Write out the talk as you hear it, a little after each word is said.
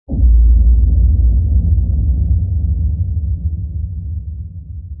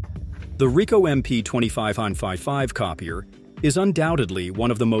The Ricoh MP 2555 copier is undoubtedly one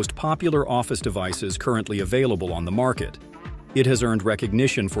of the most popular office devices currently available on the market. It has earned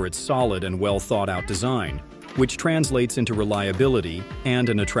recognition for its solid and well-thought-out design, which translates into reliability and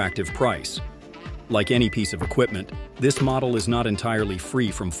an attractive price. Like any piece of equipment, this model is not entirely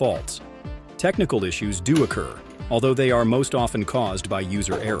free from faults. Technical issues do occur, although they are most often caused by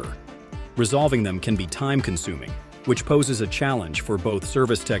user error. Resolving them can be time-consuming, which poses a challenge for both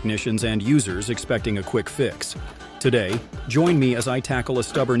service technicians and users expecting a quick fix. Today, join me as I tackle a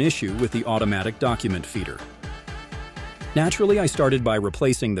stubborn issue with the automatic document feeder. Naturally, I started by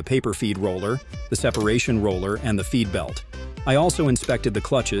replacing the paper feed roller, the separation roller, and the feed belt. I also inspected the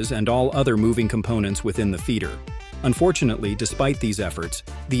clutches and all other moving components within the feeder. Unfortunately, despite these efforts,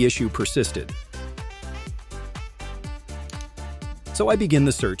 the issue persisted. So I begin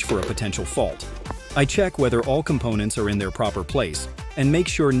the search for a potential fault. I check whether all components are in their proper place and make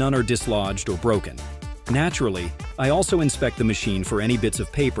sure none are dislodged or broken. Naturally, I also inspect the machine for any bits of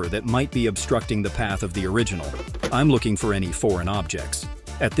paper that might be obstructing the path of the original. I'm looking for any foreign objects.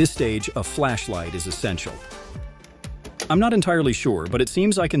 At this stage, a flashlight is essential. I'm not entirely sure, but it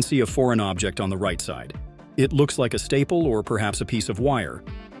seems I can see a foreign object on the right side. It looks like a staple or perhaps a piece of wire.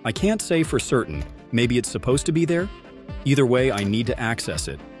 I can't say for certain. Maybe it's supposed to be there? Either way, I need to access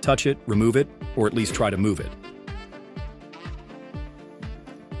it, touch it, remove it, or at least try to move it.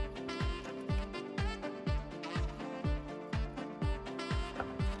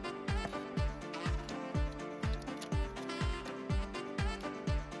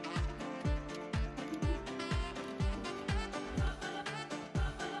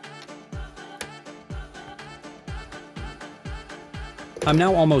 I'm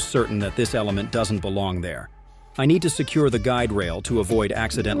now almost certain that this element doesn't belong there. I need to secure the guide rail to avoid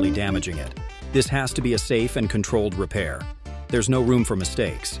accidentally damaging it. This has to be a safe and controlled repair. There's no room for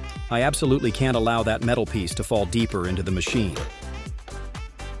mistakes. I absolutely can't allow that metal piece to fall deeper into the machine.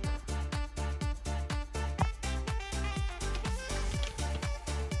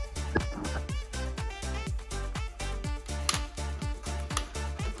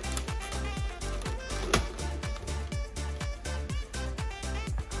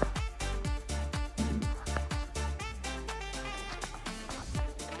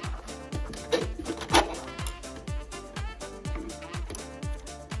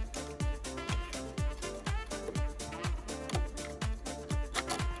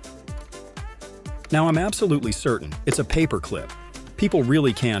 Now I'm absolutely certain it's a paperclip. People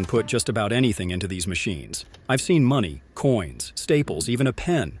really can put just about anything into these machines. I've seen money, coins, staples, even a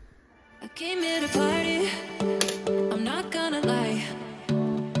pen. I came here to party, I'm not gonna lie.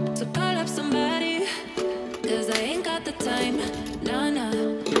 So call up somebody, cause I ain't got the time. Nah,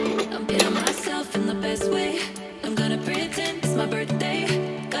 I'm being myself in the best way. I'm gonna pretend it's my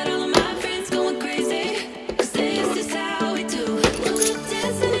birthday. Got all of my friends going crazy, cause this is how we do. We'll go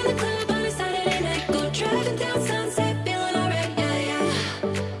dancing in the club on a Saturday night. Go driving down Sunset, feeling alright, yeah.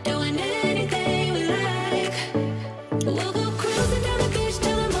 Doing anything we like. We'll go cruising down the beach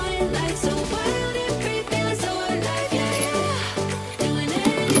till the morning light. So wild and free, feeling so alive, yeah. Doing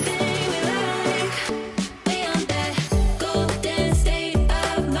anything we like. We on that golden state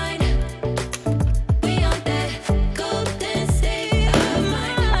of mind. We on that golden state of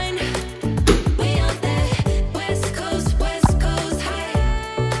mind. We on that West Coast high.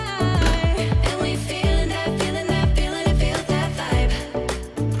 And we feeling that, feeling it, feel that vibe.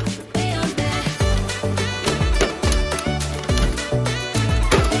 We on that.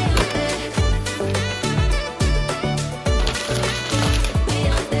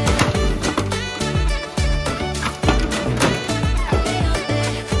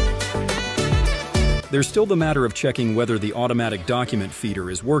 There's still the matter of checking whether the automatic document feeder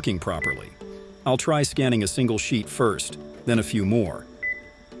is working properly. I'll try scanning a single sheet first, then a few more.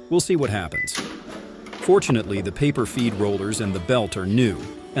 We'll see what happens. Fortunately, the paper feed rollers and the belt are new,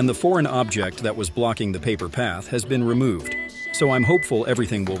 and the foreign object that was blocking the paper path has been removed, so I'm hopeful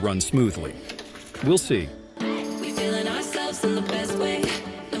everything will run smoothly. We'll see. We feeling ourselves in the best way.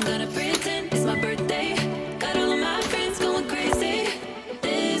 I'm gonna pretend it's my birthday. Got all of my friends going crazy.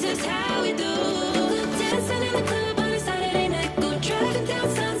 This is how we do. Dancing in the club on a Saturday night. Go driving down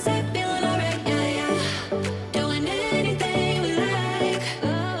Sunset, feeling alright, yeah. Doing anything we like.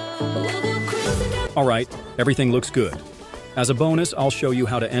 We'll go cruising down. Alright, everything looks good. As a bonus, I'll show you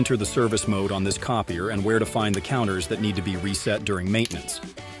how to enter the service mode on this copier and where to find the counters that need to be reset during maintenance.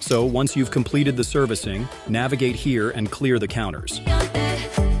 So once you've completed the servicing, navigate here and clear the counters. We on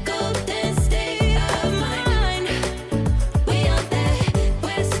that golden state of mind. We on that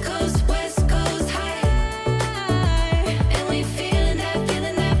West Coast high. And we feeling that,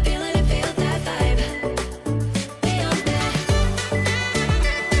 feeling it, feel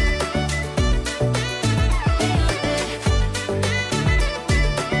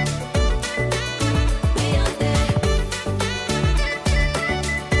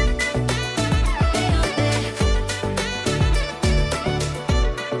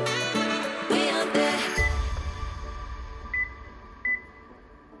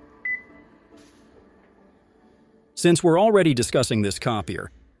Since we're already discussing this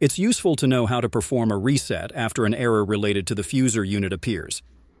copier, it's useful to know how to perform a reset after an error related to the fuser unit appears,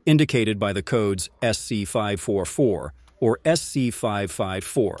 indicated by the codes SC544 or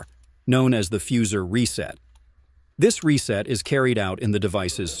SC554, known as the fuser reset. This reset is carried out in the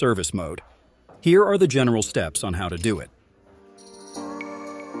device's service mode. Here are the general steps on how to do it.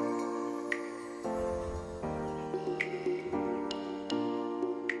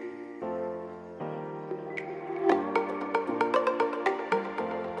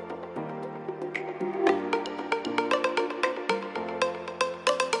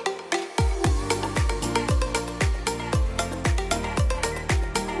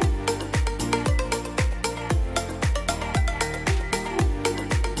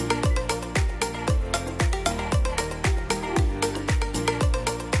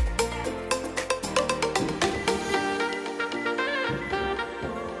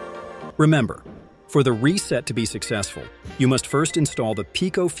 Remember, for the reset to be successful, you must first install the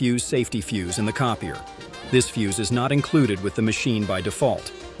Pico Fuse safety fuse in the copier. This fuse is not included with the machine by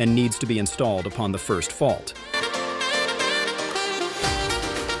default and needs to be installed upon the first fault.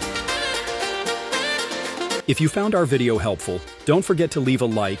 If you found our video helpful, don't forget to leave a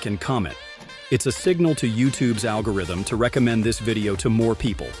like and comment. It's a signal to YouTube's algorithm to recommend this video to more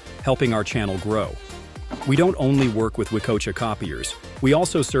people, helping our channel grow. We don't only work with Ricoh copiers, we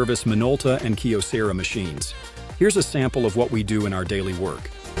also service Minolta and Kyocera machines. Here's a sample of what we do in our daily work.